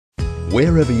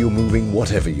Wherever you're moving,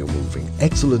 whatever you're moving,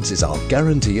 excellence is our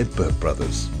guarantee at Burke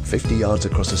Bros. 50 yards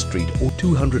across a street or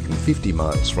 250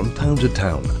 miles from town to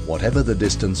town, whatever the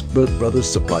distance, Burke Bros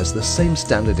supplies the same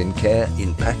standard in care,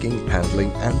 in packing,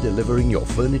 handling and delivering your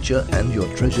furniture and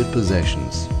your treasured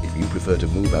possessions. If you prefer to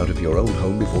move out of your old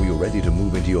home before you're ready to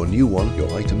move into your new one,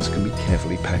 your items can be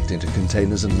carefully packed into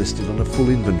containers and listed on a full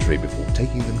inventory before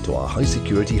taking them to our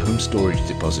high-security home storage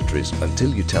depositories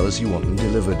until you tell us you want them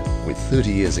delivered. With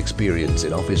 30 years experience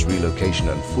in office relocation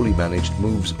and fully managed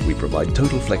moves, we provide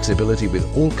total flexibility with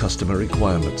all customer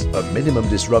requirements, a minimum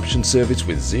disruption service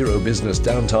with zero business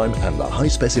downtime and the high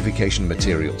specification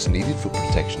materials needed for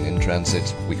protection in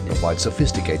transit. We can provide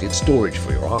sophisticated storage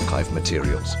for your archive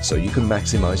materials so you can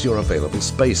maximize your available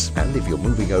space. And if you're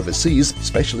moving overseas,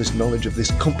 specialist knowledge of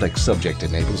this complex subject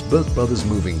enables Burke Bros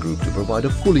Moving Group to provide a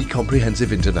fully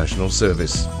comprehensive international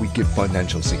service. We give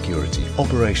financial security,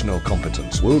 operational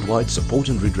competence, worldwide support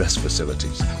and redress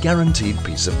facilities, guaranteed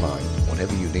peace of mind.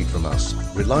 Whatever you need from us,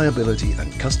 reliability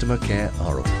and customer care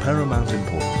are of paramount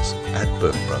importance at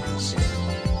Burke Bros.